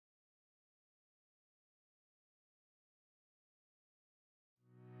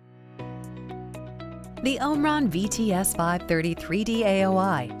The Omron VT-S530 3D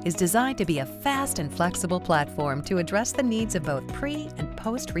AOI is designed to be a fast and flexible platform to address the needs of both pre- and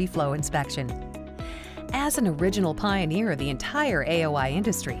post-reflow inspection. As an original pioneer of the entire AOI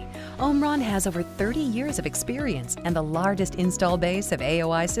industry, Omron has over 30 years of experience and the largest install base of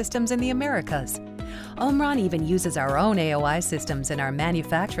AOI systems in the Americas. Omron even uses our own AOI systems in our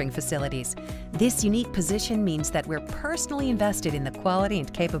manufacturing facilities. This unique position means that we're personally invested in the quality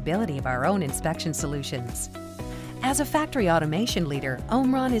and capability of our own inspection solutions. As a factory automation leader,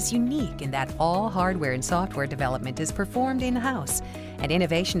 Omron is unique in that all hardware and software development is performed in-house, and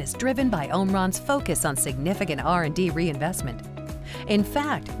innovation is driven by Omron's focus on significant R&D reinvestment. In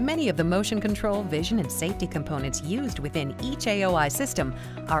fact, many of the motion control, vision, and safety components used within each AOI system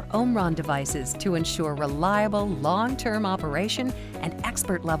are Omron devices to ensure reliable, long-term operation and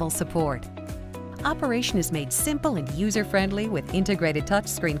expert-level support. Operation is made simple and user-friendly with integrated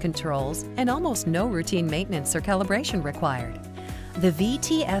touchscreen controls and almost no routine maintenance or calibration required. The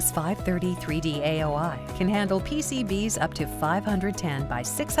VT-S530 3D AOI can handle PCBs up to 510 by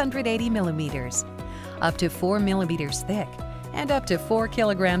 680 millimeters, up to 4 millimeters thick, and up to 4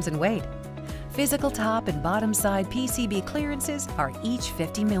 kilograms in weight. Physical top and bottom side PCB clearances are each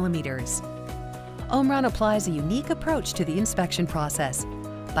 50 millimeters. Omron applies a unique approach to the inspection process.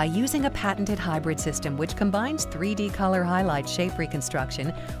 By using a patented hybrid system which combines 3D color highlight shape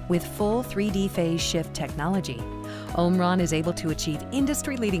reconstruction with full 3D phase shift technology, Omron is able to achieve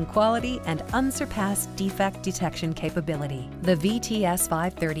industry-leading quality and unsurpassed defect detection capability. The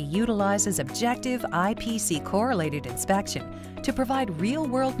VT-S530 utilizes objective IPC correlated inspection to provide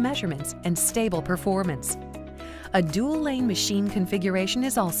real-world measurements and stable performance. A dual-lane machine configuration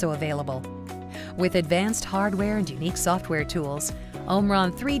is also available. With advanced hardware and unique software tools,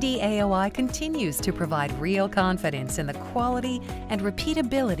 Omron 3D AOI continues to provide real confidence in the quality and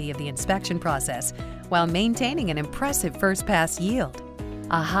repeatability of the inspection process while maintaining an impressive first-pass yield.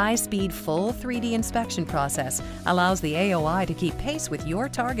 A high-speed full 3D inspection process allows the AOI to keep pace with your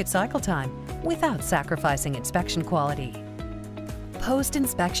target cycle time without sacrificing inspection quality.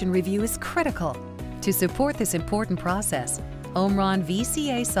 Post-inspection review is critical. To support this important process, Omron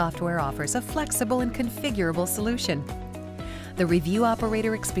VCA software offers a flexible and configurable solution. The review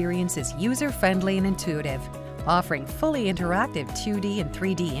operator experience is user-friendly and intuitive, offering fully interactive 2D and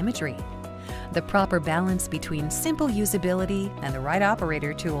 3D imagery. The proper balance between simple usability and the right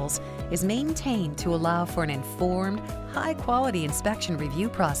operator tools is maintained to allow for an informed, high-quality inspection review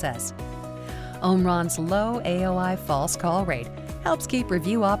process. Omron's low AOI false call rate helps keep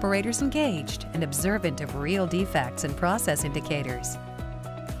review operators engaged and observant of real defects and process indicators.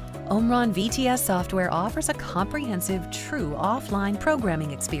 Omron VTS software offers a comprehensive, true offline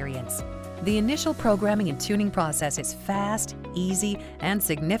programming experience. The initial programming and tuning process is fast, easy, and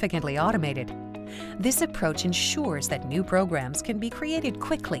significantly automated. This approach ensures that new programs can be created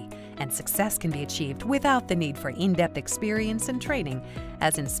quickly and success can be achieved without the need for in-depth experience and training,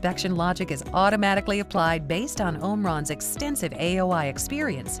 as inspection logic is automatically applied based on Omron's extensive AOI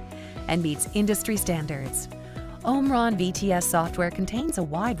experience and meets industry standards. Omron VTS software contains a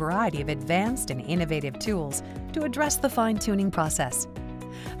wide variety of advanced and innovative tools to address the fine-tuning process.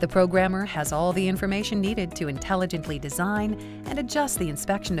 The programmer has all the information needed to intelligently design and adjust the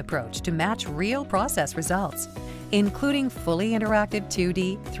inspection approach to match real process results, including fully interactive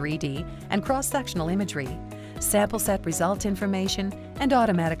 2D, 3D, and cross-sectional imagery, sample set result information, and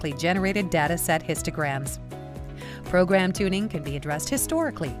automatically generated data set histograms. Program tuning can be addressed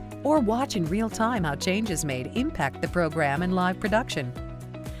historically or watch in real time how changes made impact the program in live production.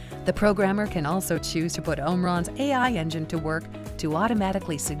 The programmer can also choose to put Omron's AI engine to work to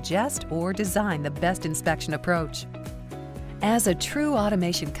automatically suggest or design the best inspection approach. As a true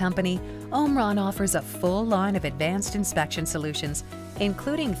automation company, Omron offers a full line of advanced inspection solutions,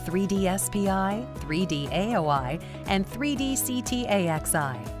 including 3D SPI, 3D AOI, and 3D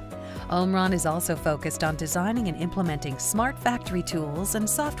CT-AXI. Omron is also focused on designing and implementing smart factory tools and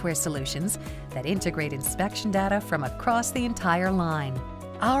software solutions that integrate inspection data from across the entire line.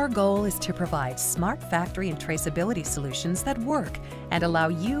 Our goal is to provide smart factory and traceability solutions that work and allow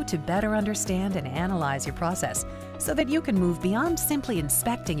you to better understand and analyze your process so that you can move beyond simply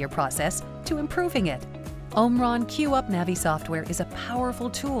inspecting your process to improving it. Omron Q-Up Navi software is a powerful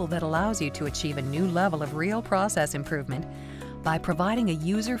tool that allows you to achieve a new level of real process improvement by providing a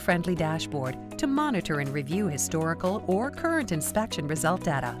user-friendly dashboard to monitor and review historical or current inspection result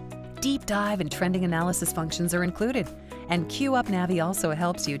data. Deep dive and trending analysis functions are included, and Q-Up Navi also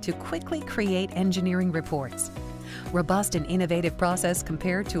helps you to quickly create engineering reports. Robust and innovative process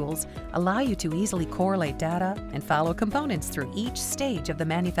compare tools allow you to easily correlate data and follow components through each stage of the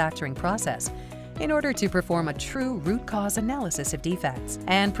manufacturing process, in order to perform a true root cause analysis of defects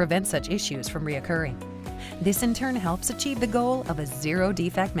and prevent such issues from reoccurring. This in turn helps achieve the goal of a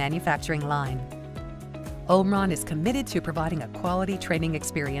zero-defect manufacturing line. Omron is committed to providing a quality training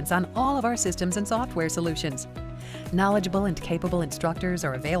experience on all of our systems and software solutions. Knowledgeable and capable instructors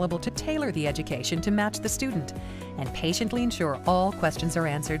are available to tailor the education to match the student and patiently ensure all questions are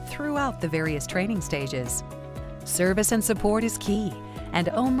answered throughout the various training stages. Service and support is key, and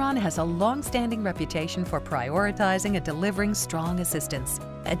Omron has a long-standing reputation for prioritizing and delivering strong assistance.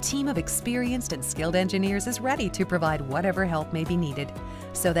 A team of experienced and skilled engineers is ready to provide whatever help may be needed,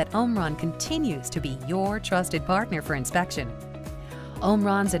 so that Omron continues to be your trusted partner for inspection.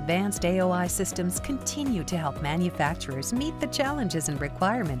 Omron's advanced AOI systems continue to help manufacturers meet the challenges and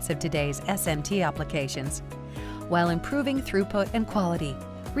requirements of today's SMT applications, while improving throughput and quality,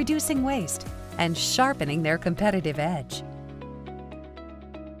 reducing waste, and sharpening their competitive edge.